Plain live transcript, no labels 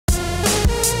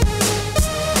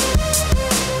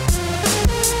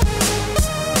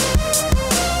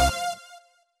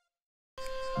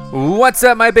What's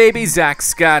up, my baby? Zack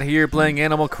Scott here, playing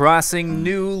Animal Crossing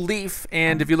New Leaf.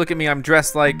 And if you look at me, I'm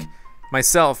dressed like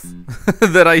myself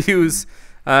that I use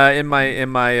on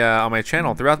my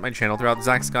channel, throughout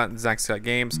Zack Scott and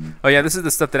ZackScottGames. Oh yeah, this is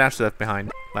the stuff that Ashley left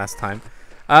behind last time.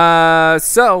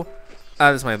 This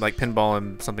is my pinball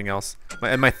and something else,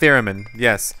 and my theremin.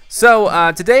 Yes.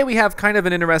 So today we have kind of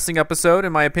an interesting episode,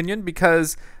 in my opinion,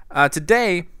 because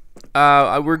today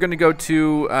we're gonna go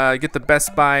to get the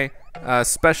Best Buy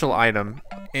special item,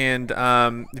 and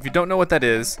if you don't know what that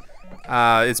is,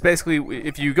 it's basically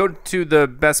if you go to the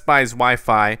Best Buy's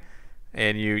Wi-Fi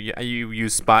and you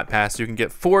use Spot Pass, you can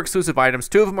get 4 exclusive items.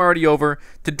 2 of them are already over.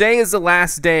 Today is the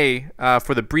last day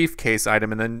for the briefcase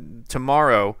item, and then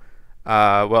tomorrow,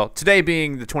 well, today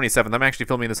being the 27th, I'm actually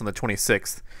filming this on the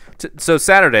 26th. So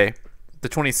Saturday, the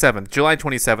 27th, July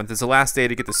 27th, is the last day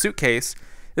to get the suitcase.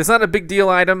 It's not a big deal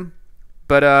item,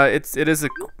 but it is a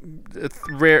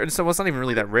rare. So it's not even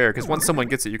really that rare, because once someone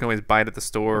gets it, you can always buy it at the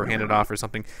store or hand it off or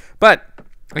something. But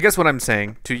I guess what I'm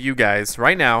saying to you guys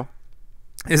right now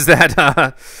is that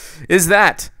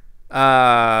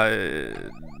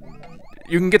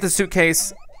you can get the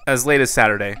suitcase as late as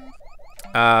Saturday.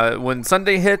 When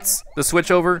Sunday hits, the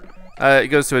switch over, it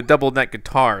goes to a double neck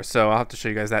guitar, so I'll have to show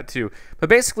you guys that too. But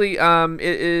basically, it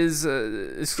is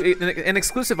an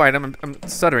exclusive item. I'm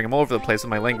stuttering. I'm all over the place with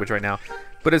my language right now.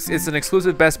 But it's an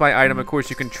exclusive Best Buy item. Of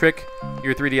course, you can trick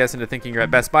your 3DS into thinking you're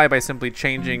at Best Buy by simply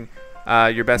changing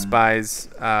your Best Buy's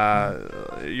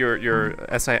your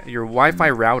Wi-Fi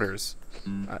routers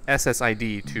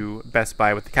SSID to Best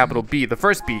Buy with the capital B, the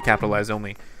first B capitalized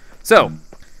only. So,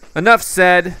 enough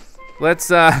said. Let's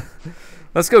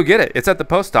go get it. It's at the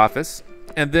post office,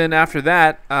 and then after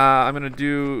that, I'm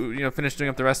gonna finish doing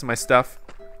up the rest of my stuff.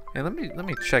 And let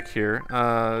me check here.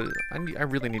 I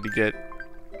really need to get.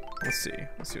 Let's see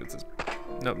what's this.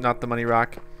 Nope, not the money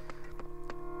rock.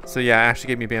 So yeah, Ashley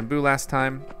gave me bamboo last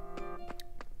time.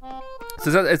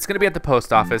 So it's gonna be at the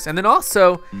post office, and then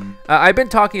also, I've been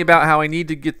talking about how I need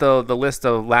to get the list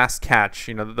of last catch.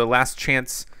 You know, the last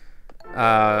chance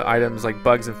items like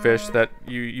bugs and fish that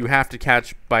you have to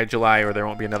catch by July, or there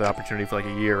won't be another opportunity for like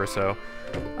a year or so.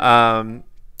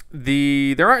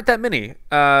 There aren't that many.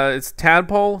 It's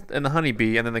tadpole and the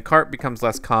honeybee, and then the carp becomes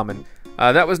less common.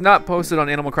 That was not posted on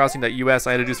animalcrossing.us.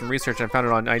 I had to do some research and I found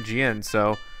it on IGN.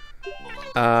 So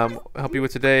help you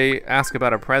with today. Ask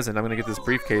about a present. I'm gonna get this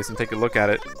briefcase and take a look at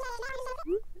it.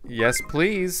 Yes,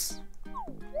 please.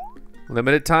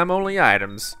 Limited time only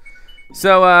items.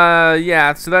 So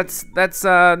yeah, so that's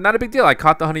not a big deal. I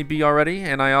caught the honeybee already,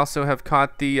 and I also have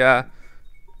caught the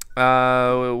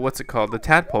what's it called, the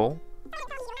tadpole,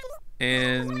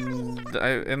 and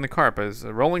the carp is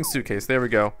a rolling suitcase. There we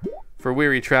go. For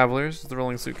weary travelers, the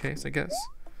rolling suitcase, I guess.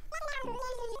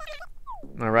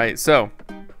 All right, so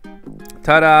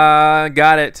ta-da,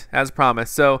 got it as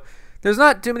promised. So there's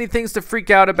not too many things to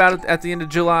freak out about at the end of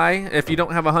July. If you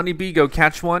don't have a honeybee, go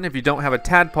catch one. If you don't have a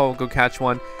tadpole, go catch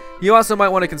one. You also might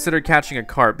want to consider catching a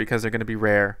carp because they're going to be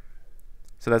rare.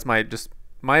 So that's my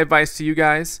advice to you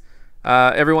guys.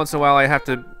 Every once in a while, I have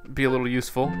to be a little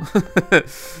useful.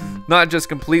 Not just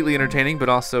completely entertaining, but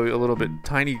also a little bit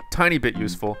tiny bit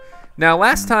useful. Now,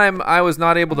 last time I was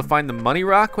not able to find the money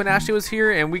rock when Ashley was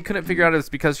here, and we couldn't figure out if it's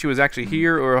because she was actually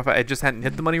here or if I just hadn't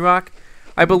hit the money rock.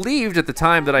 I believed at the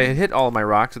time that I had hit all my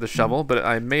rocks with a shovel, but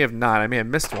I may have not. I may have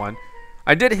missed one.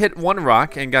 I did hit one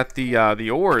rock and got the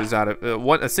ores out of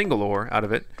a single ore out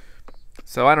of it.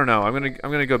 So I don't know. I'm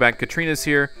gonna go back. Katrina's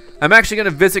here. I'm actually gonna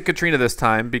visit Katrina this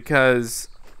time because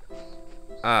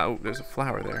oh, there's a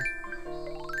flower there.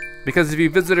 Because if you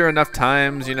visit her enough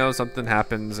times, you know, something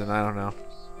happens, and I don't know.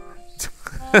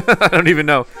 I don't even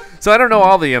know. So I don't know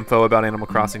all the info about Animal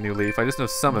Crossing New Leaf. I just know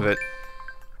some of it.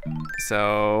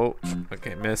 So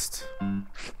okay, missed.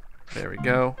 There we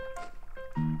go.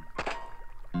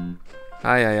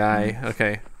 Aye.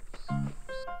 Okay.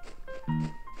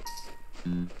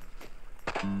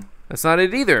 That's not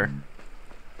it either.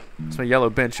 It's my yellow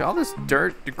bench. All this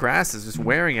dirt, the grass is just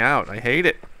wearing out. I hate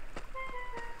it.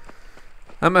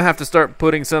 I'm gonna have to start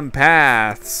putting some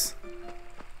paths.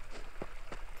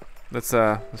 That's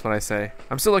what I say.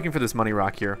 I'm still looking for this money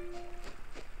rock here.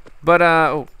 But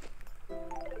oh,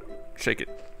 shake it.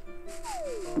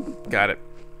 Got it.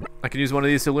 I can use one of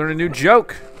these to learn a new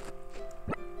joke.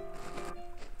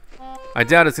 I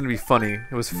doubt it's gonna be funny.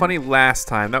 It was funny last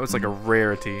time. That was like a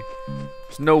rarity.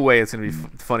 There's no way it's gonna be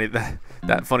funny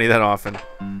that funny that often.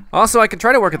 Also, I can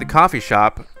try to work at the coffee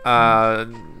shop.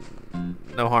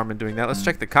 No harm in doing that. Let's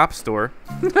check the cop store.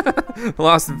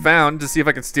 Lost and found to see if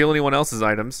I can steal anyone else's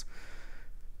items.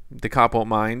 The cop won't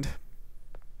mind.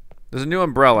 There's a new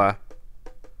umbrella.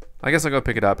 I guess I'll go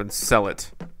pick it up and sell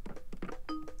it.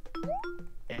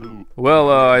 Well,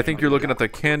 I think you're looking at the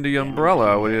candy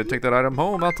umbrella. Will you take that item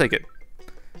home? I'll take it.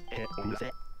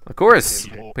 Of course.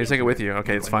 Please take it with you.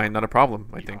 Okay, it's fine. Not a problem,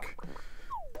 I think.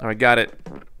 Alright, got it.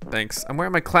 Thanks. I'm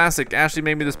wearing my classic. Ashley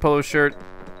made me this polo shirt.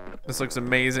 This looks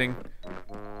amazing.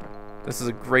 This is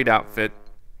a great outfit.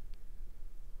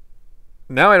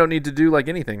 Now I don't need to do, like,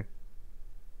 anything.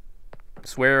 I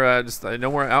swear, just no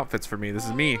more outfits for me. This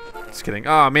is me. Just kidding.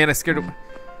 Oh, man,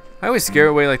 I always scare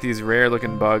away, like, these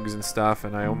rare-looking bugs and stuff,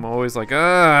 and I'm always like,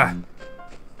 I'm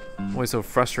always so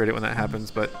frustrated when that happens,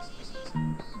 but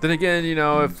then again, you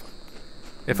know,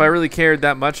 if I really cared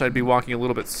that much, I'd be walking a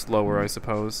little bit slower, I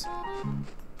suppose.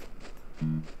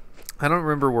 I don't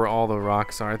remember where all the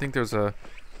rocks are. I think there's a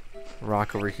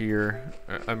rock over here.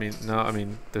 I mean, no, I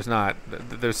mean, there's not.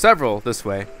 There's several this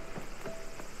way.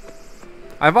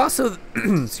 I've also,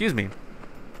 excuse me,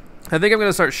 I think I'm going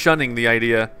to start shunning the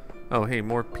idea. Oh, hey,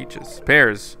 more peaches.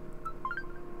 Pears.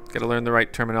 Gotta learn the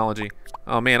right terminology.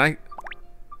 Oh, man, I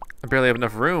barely have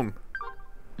enough room.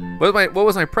 What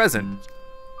was my present?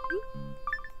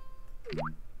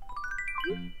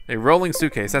 A rolling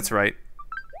suitcase, that's right.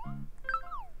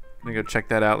 Let me go check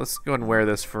that out. Let's go and wear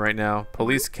this for right now.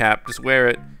 Police cap, just wear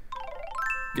it.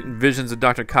 Getting visions of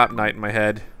Dr. Cop Night in my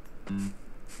head.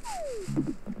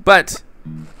 But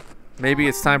maybe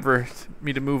it's time for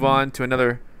me to move on to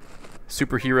another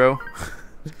superhero.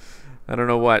 I don't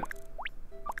know what.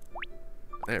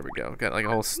 There we go. Got like a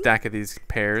whole stack of these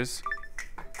pears.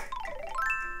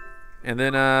 And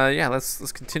then yeah,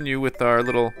 let's continue with our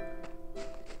little.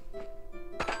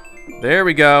 There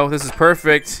we go. This is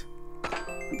perfect.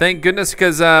 Thank goodness,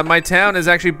 because my town is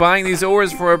actually buying these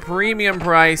ores for a premium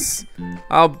price.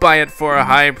 I'll buy it for a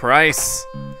high price.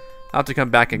 I'll have to come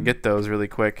back and get those really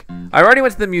quick. I already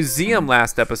went to the museum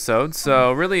last episode,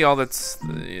 so really all that's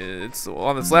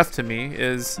left to me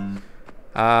is,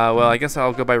 well, I guess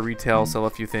I'll go by retail, sell a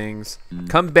few things,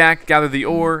 come back, gather the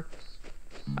ore.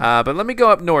 But let me go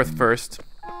up north first.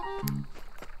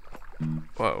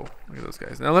 Whoa, look at those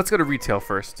guys. Now let's go to retail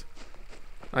first.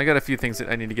 I got a few things that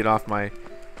I need to get off my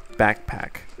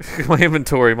backpack, my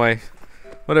inventory, my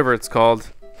whatever it's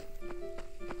called.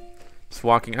 Just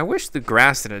walking. I wish the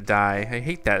grass didn't die. I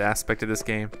hate that aspect of this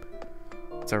game.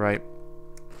 It's alright.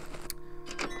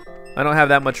 I don't have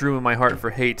that much room in my heart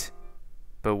for hate,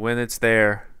 but when it's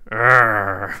there,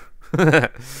 no,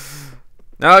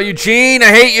 Eugene,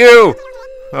 I hate you.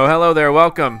 Oh, hello there,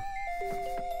 welcome.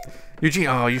 Eugene,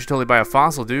 oh, you should totally buy a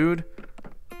fossil, dude.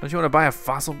 Don't you want to buy a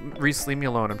fossil? Reese, leave me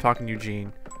alone. I'm talking to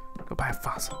Eugene. Go buy a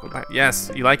fossil. Go buy.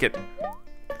 Yes, you like it.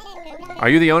 Are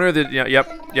you the owner of the? Yeah,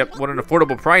 yep. What an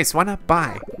affordable price. Why not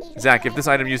buy? Zach, if this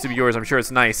item used to be yours, I'm sure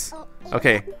it's nice.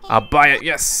 Okay, I'll buy it.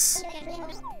 Yes.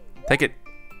 Take it.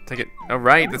 Take it. All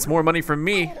right, that's more money from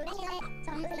me.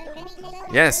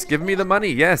 Yes, give me the money.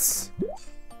 Yes.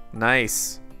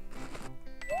 Nice.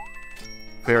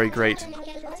 Very great.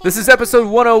 This is episode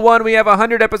 101. We have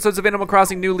 100 episodes of Animal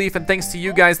Crossing New Leaf, and thanks to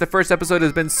you guys, the first episode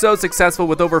has been so successful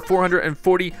with over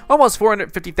 440, almost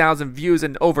 450,000 views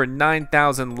and over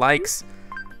 9,000 likes.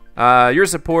 Your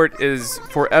support is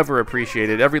forever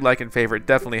appreciated. Every like and favorite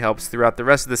definitely helps throughout the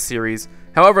rest of the series,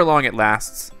 however long it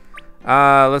lasts.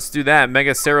 Let's do that.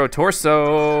 Mega Cero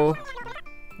Torso.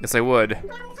 Yes, I would.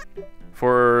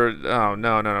 For, oh,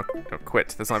 no,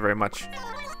 quit. That's not very much.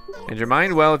 Change your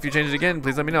mind? Well, if you change it again,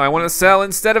 please let me know. I want to sell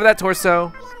instead of that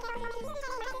torso.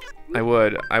 I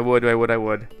would. I would like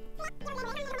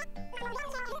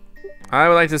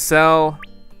to sell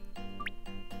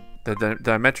the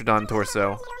Dimetrodon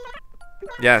torso.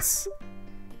 Yes.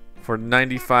 For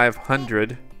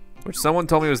 9,500, which someone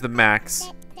told me was the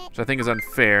max, which I think is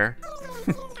unfair.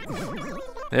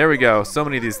 There we go. So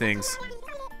many of these things.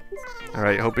 All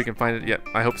right, hope we can find it. Yep,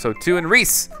 I hope so too. And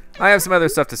Reese, I have some other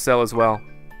stuff to sell as well.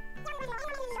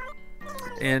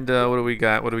 And what do we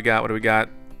got? What do we got?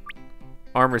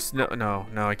 Armor. No,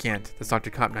 I can't. That's Dr.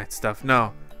 Cop Knight stuff.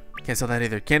 No, can't sell that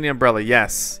either. Candy umbrella,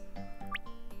 yes.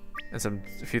 And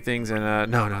a few things.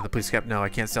 And no, the police cap. No, I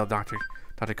can't sell Dr.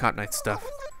 Cop Knight stuff.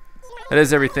 That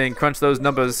is everything. Crunch those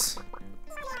numbers.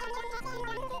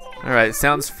 All right,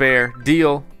 sounds fair.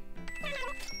 Deal.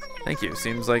 Thank you.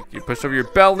 Seems like you pushed over your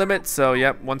bell limit. So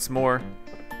yep, once more,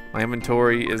 my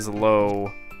inventory is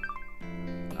low.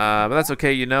 But that's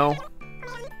okay, you know.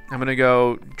 I'm gonna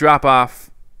go drop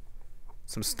off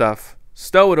some stuff,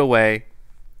 stow it away.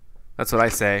 That's what I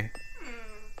say.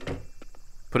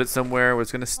 Put it somewhere where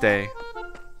it's gonna stay.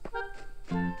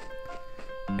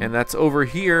 And that's over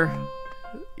here.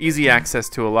 Easy access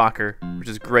to a locker, which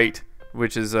is great,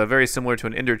 which is very similar to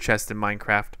an ender chest in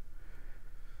Minecraft.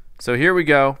 So here we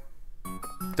go.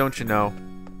 Don't you know?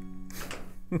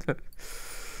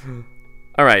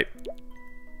 All right.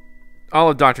 All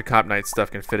of Dr. Cop Knight's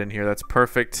stuff can fit in here. That's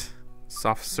perfect.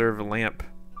 Soft serve lamp.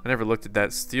 I never looked at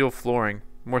that. Steel flooring.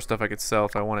 More stuff I could sell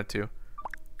if I wanted to.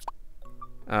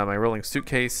 My rolling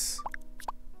suitcase.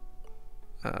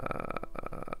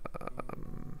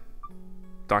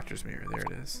 Doctor's mirror. There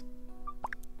it is.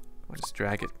 I'll just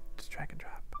drag it. Just drag and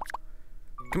drop.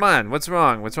 Come on. What's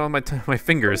wrong? What's wrong with my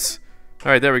fingers?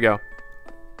 All right, there we go.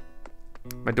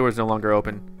 My door's no longer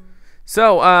open.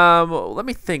 So, let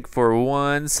me think for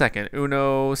 1 second.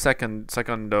 Segundo.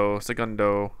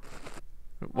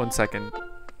 1 second.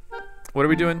 What are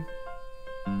we doing?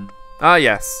 Ah,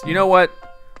 yes. You know what?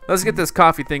 Let's get this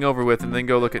coffee thing over with and then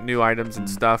go look at new items and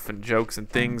stuff and jokes and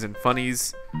things and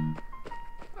funnies.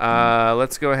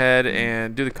 Let's go ahead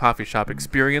and do the coffee shop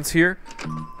experience here,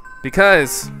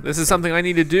 because this is something I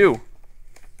need to do.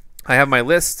 I have my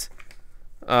list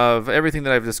of everything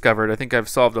that I've discovered. I think I've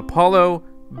solved Apollo,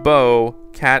 Bo,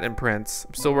 Cat, and Prince.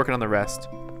 I'm still working on the rest.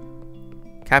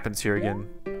 Captain's here again.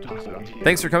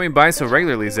 Thanks for coming by so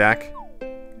regularly, Zach.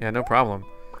 Yeah, no problem.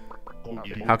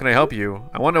 How can I help you?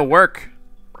 I want to work.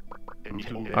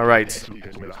 Alright.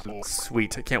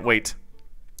 Sweet. I can't wait.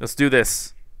 Let's do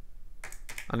this.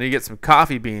 I need to get some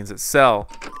coffee beans that sell.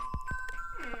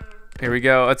 Here we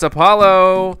go. It's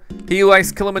Apollo. He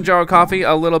likes Kilimanjaro coffee,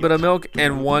 a little bit of milk,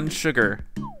 and 1 sugar.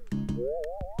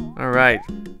 Alright.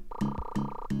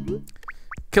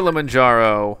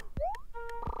 Kilimanjaro.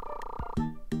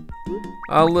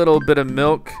 A little bit of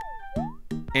milk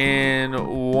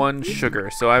and 1 sugar.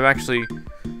 So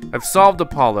I've solved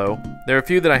Apollo. There are a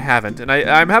few that I haven't, and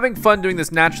I'm having fun doing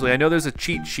this naturally. I know there's a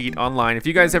cheat sheet online. If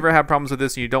you guys ever have problems with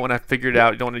this and you don't want to figure it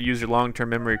out, you don't want to use your long-term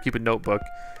memory or keep a notebook,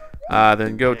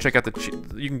 then go check out the cheat.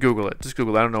 You can Google it. Just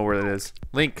Google it. I don't know where it is.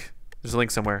 Link. There's a link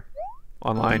somewhere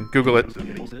online. Google it.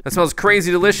 That smells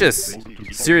crazy delicious.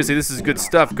 Seriously, this is good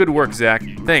stuff. Good work, Zach.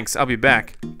 Thanks. I'll be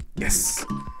back. Yes.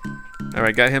 All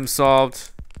right, got him solved.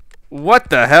 What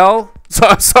the hell?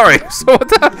 Sorry. So what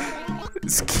the?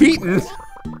 It's Keaton.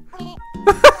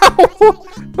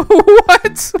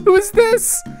 What? Who is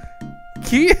this?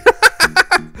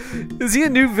 Is he a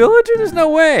new villager? There's no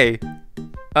way.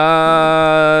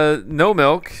 No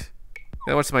milk.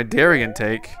 How much is my dairy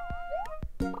intake?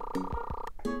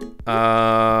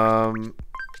 I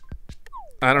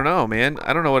don't know, man.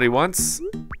 I don't know what he wants.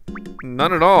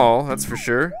 None at all, that's for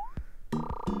sure.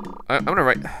 I'm gonna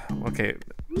write. Okay,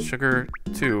 sugar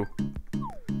 2.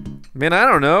 Man, I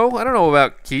don't know. I don't know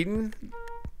about Keaton.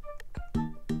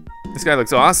 This guy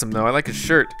looks awesome, though. I like his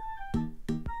shirt.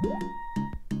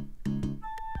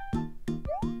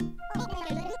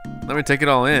 Let me take it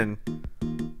all in.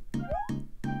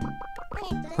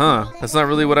 Huh, that's not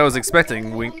really what I was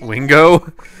expecting, Wingo.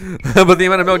 But the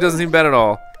amount of milk doesn't seem bad at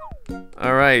all.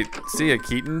 Alright, see ya,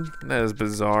 Keaton. That is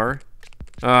bizarre.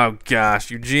 Oh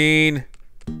gosh, Eugene.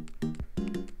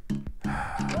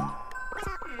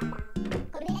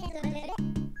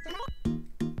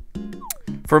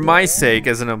 For my sake,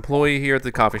 as an employee here at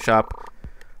the coffee shop,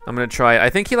 I'm gonna try it. I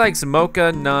think he likes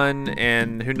mocha, none,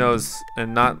 and who knows,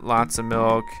 and not lots of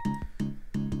milk.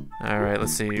 Alright,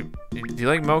 let's see. Do you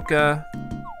like mocha?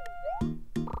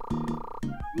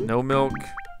 No milk?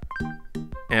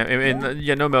 And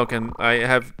yeah, no milk, and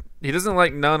he doesn't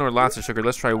like none or lots of sugar.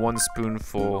 Let's try 1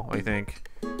 spoonful, I think.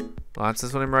 Lots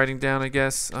is what I'm writing down, I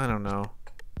guess? I don't know.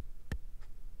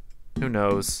 Who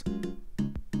knows?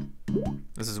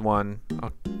 This is 1.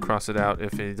 I'll cross it out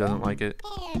if he doesn't like it.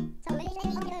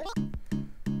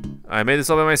 I made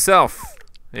this all by myself.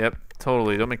 Yep,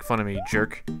 totally. Don't make fun of me, you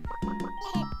jerk.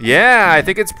 Yeah, I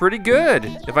think it's pretty good.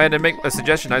 If I had to make a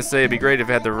suggestion, I'd say it'd be great if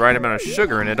it had the right amount of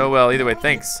sugar in it. Oh well, either way,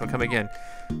 thanks. I'll come again.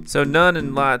 So none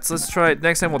and lots. Let's try it.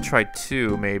 Next time we'll try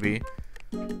 2, maybe.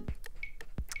 And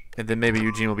then maybe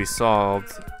Eugene will be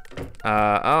solved.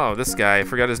 Oh, this guy. I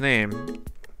forgot his name.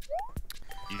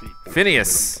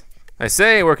 Phineas. I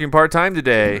say, working part-time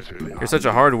today. You're such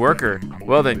a hard worker.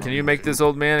 Well then, can you make this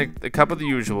old man a cup of the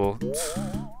usual?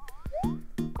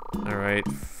 Alright,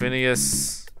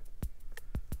 Phineas.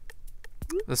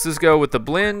 Let's just go with the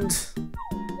blend.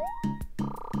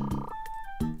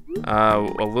 A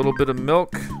little bit of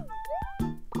milk.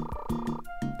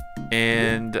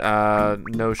 And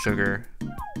no sugar.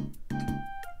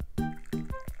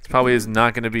 This probably is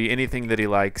not going to be anything that he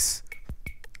likes.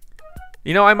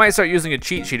 You know, I might start using a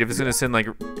cheat sheet if it's going to send like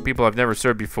people I've never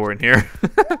served before in here.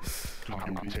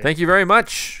 Thank you very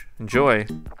much. Enjoy.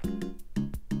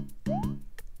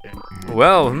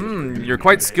 Well, you're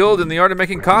quite skilled in the art of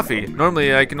making coffee.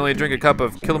 Normally, I can only drink a cup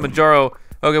of Kilimanjaro.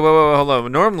 Okay, whoa, hold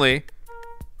on. Normally,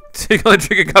 you can only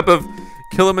drink a cup of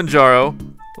Kilimanjaro,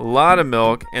 a lot of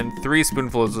milk, and 3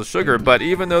 spoonfuls of sugar. But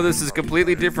even though this is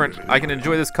completely different, I can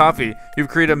enjoy this coffee. You've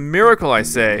created a miracle, I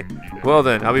say. Well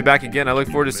then, I'll be back again. I look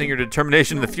forward to seeing your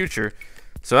determination in the future.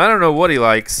 So I don't know what he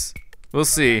likes. We'll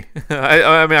see.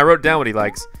 I mean, I wrote down what he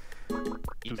likes.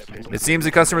 It seems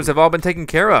the customers have all been taken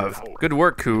care of. Good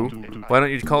work, Koo. Why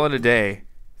don't you call it a day?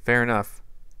 Fair enough.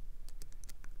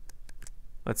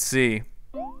 Let's see.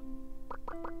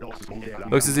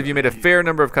 Looks as if you made a fair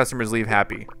number of customers leave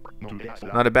happy.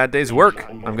 Not a bad day's work.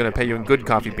 I'm gonna pay you in good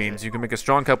coffee beans. You can make a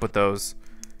strong cup with those.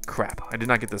 Crap, I did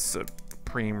not get this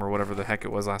Supreme or whatever the heck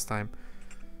it was last time.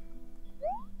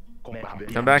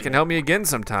 Come back and help me again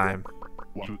sometime.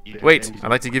 Wait, I'd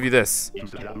like to give you this.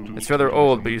 It's rather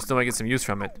old, but you still might get some use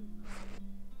from it.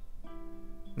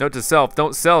 Note to self,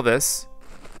 don't sell this.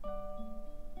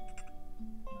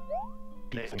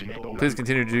 Please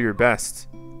continue to do your best.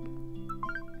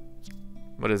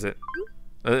 What is it?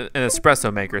 An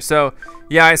espresso maker. So,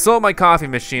 yeah, I sold my coffee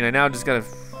machine. I now just got an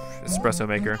espresso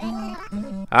maker.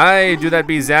 Aye, do that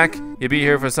be Zach. You be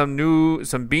here for some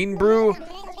bean brew?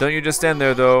 Don't you just stand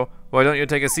there, though. Why don't you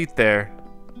take a seat there?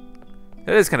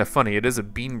 That is kind of funny. It is a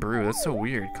bean brew. That's so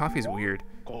weird. Coffee's weird.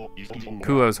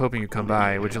 Koo, I was hoping you'd come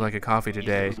by. Would you like a coffee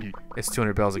today? It's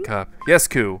 200 bells a cup. Yes,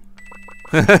 Koo.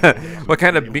 What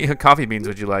kind of coffee beans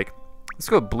would you like? Let's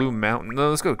go Blue Mountain. No,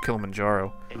 let's go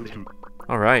Kilimanjaro.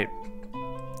 Alright.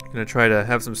 Gonna try to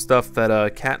have some stuff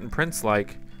that Cat and Prince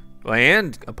like.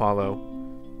 And Apollo.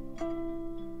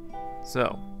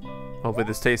 So, hopefully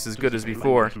this tastes as good as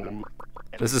before.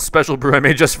 This is a special brew I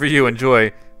made just for you.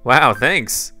 Enjoy. Wow,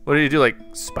 thanks. What do you do, like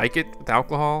spike it with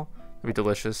alcohol? It'd be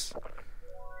delicious.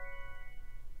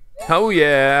 Oh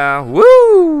yeah,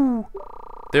 woo!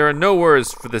 There are no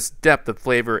words for this depth of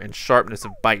flavor and sharpness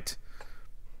of bite.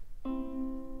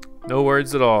 No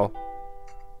words at all.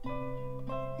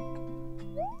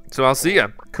 So I'll see ya.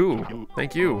 Cool.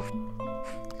 Thank you.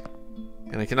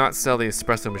 And I cannot sell the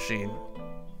espresso machine.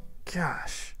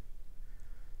 Gosh.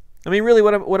 I mean, really,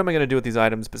 what am I going to do with these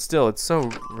items? But still, it's so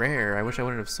rare. I wish I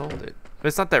wouldn't have sold it. But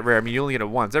it's not that rare. I mean, you only get it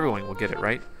once. Everyone will get it,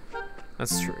 right?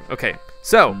 That's true. Okay,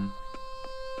 so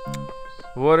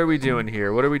what are we doing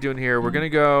here? What are we doing here? We're going to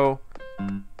go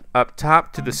up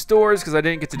top to the stores because I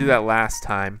didn't get to do that last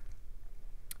time.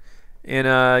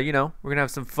 And, you know, we're going to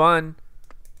have some fun.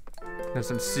 Have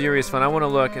some serious fun. I want to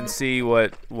look and see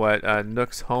what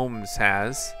Nook's Homes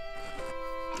has.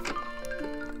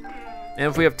 And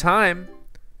if we have time,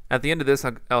 at the end of this,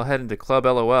 I'll head into Club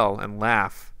LOL and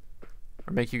laugh.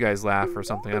 Or make you guys laugh or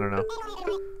something. I don't know.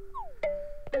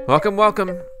 Welcome,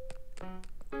 welcome.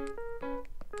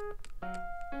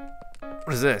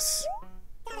 What is this?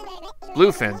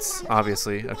 Blue fence,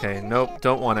 obviously. Okay, nope,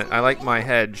 don't want it. I like my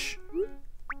hedge.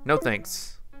 No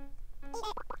thanks.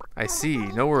 I see.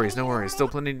 No worries, no worries. Still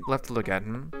plenty left to look at.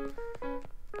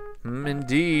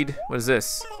 Indeed. What is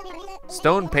this?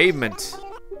 Stone pavement.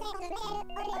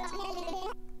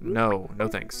 No, no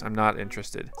thanks. I'm not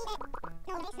interested.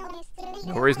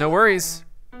 No worries, no worries.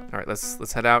 All right,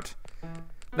 let's head out.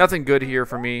 Nothing good here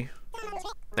for me.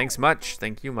 Thanks much.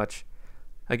 Thank you much.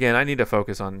 Again, I need to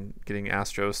focus on getting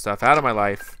Astro stuff out of my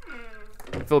life.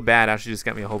 I feel bad. Ashley just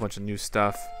got me a whole bunch of new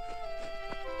stuff.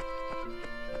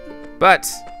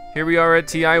 But here we are at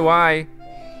TIY.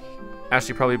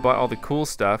 Ashley probably bought all the cool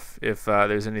stuff if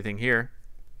there's anything here.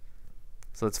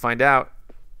 So let's find out.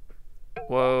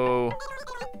 Whoa.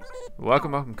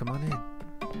 Welcome, welcome. Come on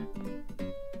in.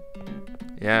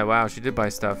 Yeah, wow, she did buy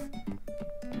stuff.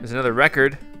 There's another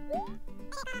record.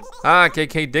 Ah,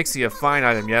 KK Dixie, a fine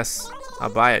item. Yes, I'll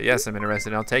buy it. Yes, I'm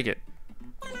interested. I'll take it.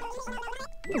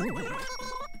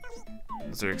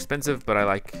 Those are expensive, but I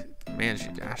like... Man, she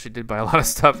actually did buy a lot of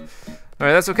stuff. All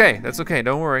right, that's okay. That's okay.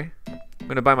 Don't worry. I'm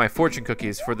going to buy my fortune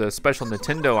cookies for the special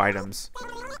Nintendo items.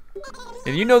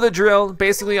 And you know the drill.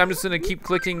 Basically, I'm just going to keep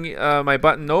clicking my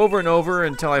button over and over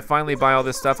until I finally buy all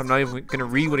this stuff. I'm not even going to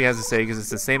read what he has to say because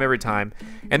it's the same every time.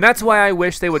 And that's why I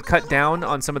wish they would cut down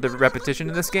on some of the repetition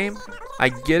in this game. I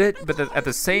get it, but at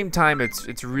the same time,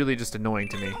 it's really just annoying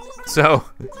to me. So,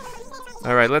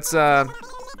 all right, let's open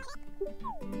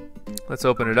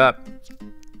it up.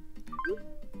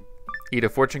 Eat a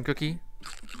fortune cookie.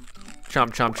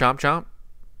 Chomp, chomp, chomp, chomp.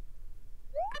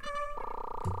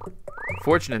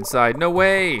 Fortune inside. No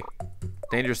way!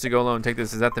 Dangerous to go alone. Take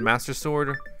this. Is that the Master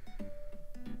Sword?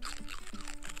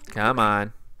 Come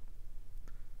on.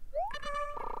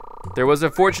 There was a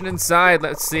fortune inside.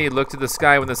 Let's see. Look to the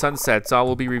sky when the sun sets. All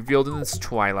will be revealed in this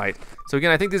twilight. So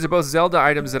again, I think these are both Zelda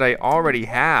items that I already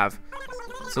have.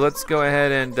 So let's go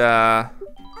ahead and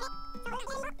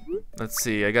let's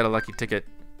see. I got a lucky ticket.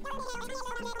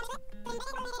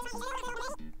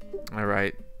 All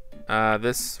right.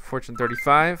 This fortune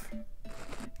 35.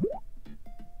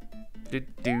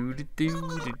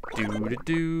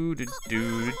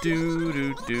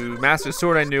 Master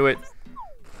sword, I knew it.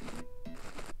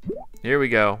 Here we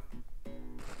go.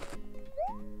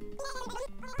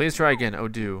 Please try again. Oh,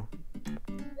 do.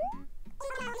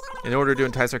 In order to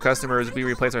entice our customers, we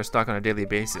replace our stock on a daily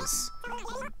basis.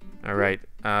 All right.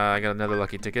 I got another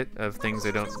lucky ticket of things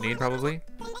I don't need, probably.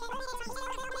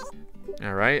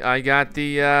 All right. I got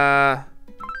the,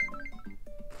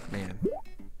 man.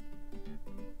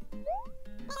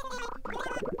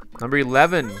 Number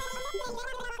 11.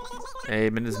 A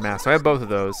Minda's Mask. So I have both of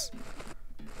those.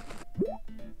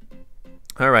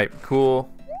 All right. Cool.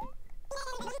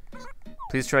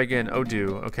 Please try again. Oh,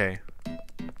 do. Okay.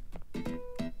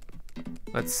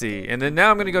 Let's see. And then now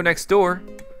I'm going to go next door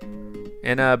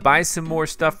and buy some more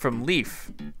stuff from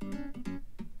Leaf.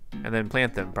 And then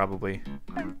plant them, probably.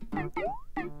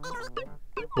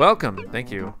 Welcome.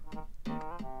 Thank you.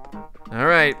 All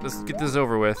right. Let's get this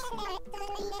over with.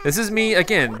 This is me,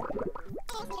 again.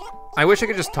 I wish I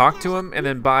could just talk to him and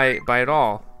then buy it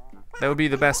all. That would be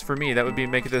the best for me. That would be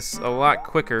making this a lot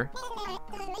quicker.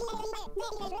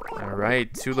 All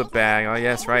right. Tulip bag. Oh,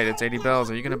 yes, right. It's 80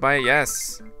 bells. Are you going to buy it?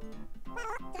 Yes.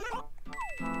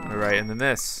 All right, and then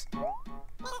this.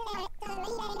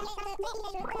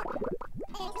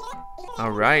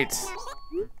 All right.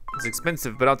 It's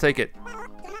expensive, but I'll take it.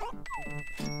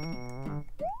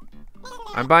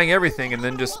 I'm buying everything and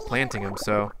then just planting them,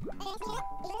 so.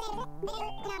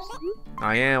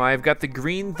 I am. I've got the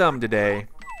green thumb today.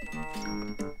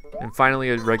 And finally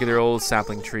a regular old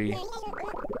sapling tree.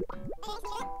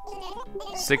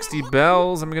 60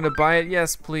 bells. I'm going to buy it.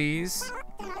 Yes, please.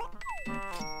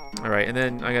 All right, and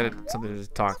then I got something to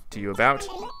talk to you about.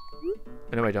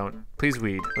 No, I don't. Please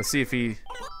weed. Let's see if he...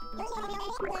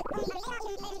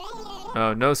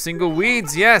 Oh, no single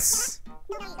weeds. Yes.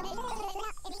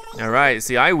 All right.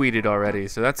 See, I weeded already,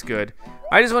 so that's good.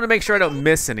 I just want to make sure I don't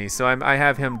miss any, so I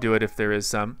have him do it if there is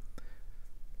some.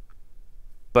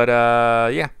 But,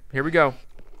 yeah, here we go.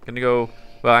 Gonna go...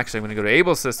 Well, actually, I'm gonna go to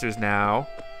Able Sisters now.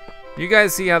 You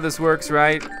guys see how this works,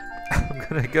 right? I'm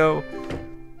gonna go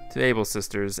to Able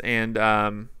Sisters, and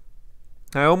I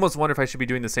almost wonder if I should be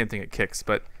doing the same thing at Kicks,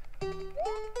 but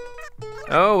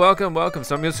oh, welcome, welcome.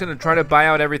 So I'm just gonna try to buy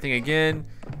out everything again.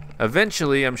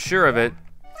 Eventually, I'm sure of it.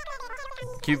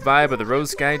 Cute vibe of the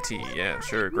Rose Sky Tea. Yeah,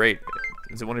 sure, great.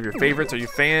 Is it one of your favorites? Are you a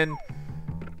fan?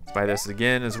 Let's buy this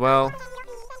again as well.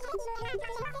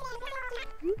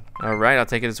 All right, I'll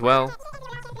take it as well.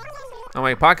 Oh,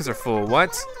 my pockets are full.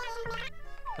 What?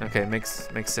 Okay, makes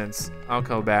sense. I'll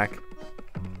go back.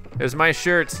 There's my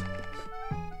shirt.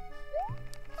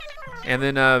 And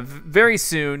then very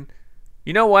soon,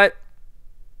 you know what?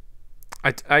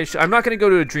 I'm not going to go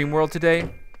to a dream world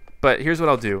today, but here's what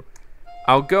I'll do.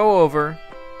 I'll go over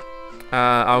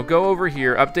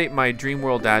here, update my dream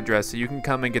world address so you can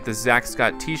come and get the Zack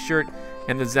Scott t-shirt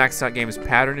and the ZackScottGames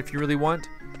pattern if you really want.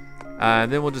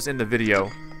 And then we'll just end the video.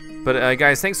 But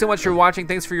guys, thanks so much for watching.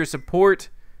 Thanks for your support.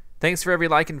 Thanks for every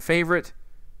like and favorite.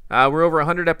 We're over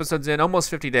 100 episodes in, almost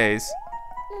 50 days.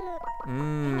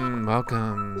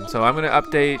 Welcome. So I'm gonna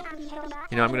update.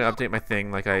 You know, I'm gonna update my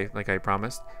thing like I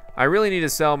promised. I really need to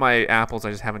sell my apples.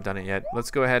 I just haven't done it yet.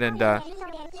 Let's go ahead and.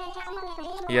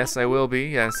 Yes, I will be.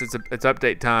 Yes, it's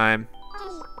update time.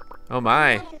 Oh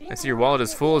my! I see your wallet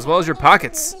is full as well as your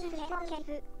pockets.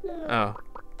 Oh.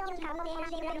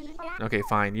 Okay,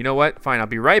 fine. You know what? Fine. I'll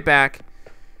be right back.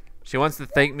 She wants to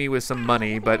thank me with some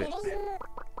money, but.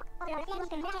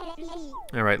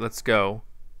 All right, let's go.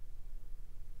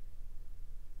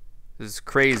 This is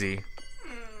crazy.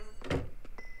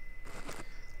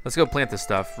 Let's go plant this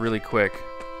stuff really quick.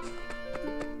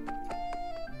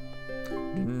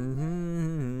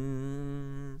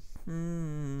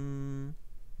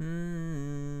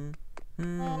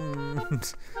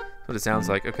 That's what it sounds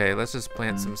like. Okay, let's just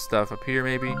plant some stuff up here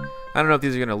maybe. I don't know if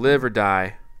these are gonna live or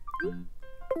die.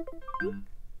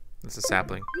 It's a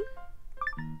sapling.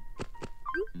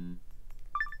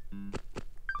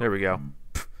 There we go.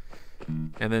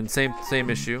 And then same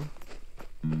issue.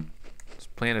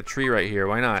 Just plant a tree right here.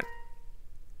 Why not?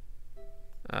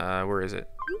 Where is it?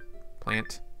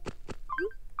 Plant.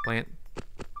 Plant.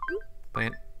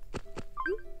 Plant.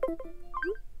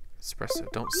 Espresso.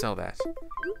 Don't sell that.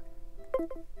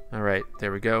 Alright,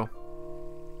 there we go.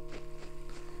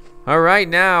 Alright,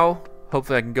 now,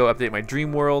 hopefully I can go update my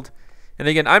dream world. And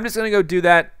again, I'm just going to go do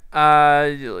that.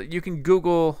 You can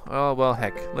Google, oh, well,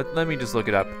 heck. Let me just look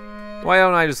it up. Why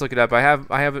don't I just look it up? I have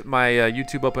my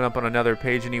YouTube open up on another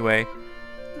page anyway.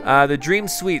 The Dream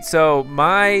Suite. So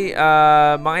my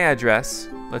address,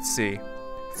 let's see,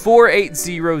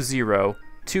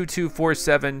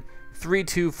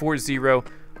 4800-2247-3240.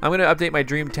 I'm going to update my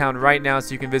dream town right now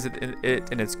so you can visit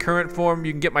it in its current form.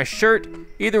 You can get my shirt,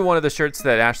 either one of the shirts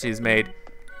that Ashley has made.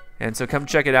 And so come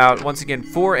check it out. Once again,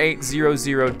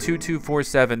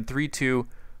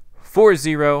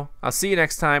 4800-2247-3240. I'll see you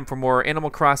next time for more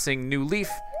Animal Crossing New Leaf,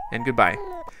 and goodbye.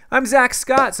 I'm Zack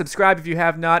Scott. Subscribe if you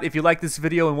have not. If you like this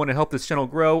video and want to help this channel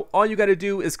grow, all you got to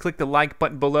do is click the like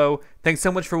button below. Thanks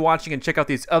so much for watching, and check out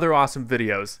these other awesome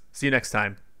videos. See you next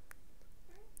time.